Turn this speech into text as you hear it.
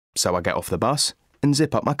So I get off the bus and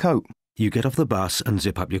zip up my coat. You get off the bus and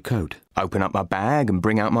zip up your coat. Open up my bag and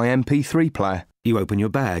bring out my MP3 player. You open your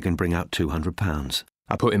bag and bring out £200.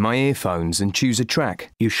 I put in my earphones and choose a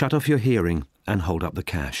track. You shut off your hearing and hold up the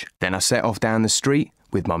cash. Then I set off down the street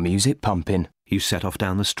with my music pumping. You set off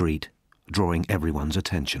down the street, drawing everyone's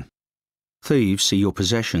attention. Thieves see your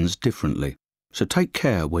possessions differently, so take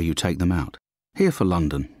care where you take them out. Here for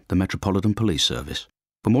London, the Metropolitan Police Service.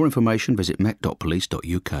 For more information, visit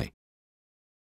met.police.uk.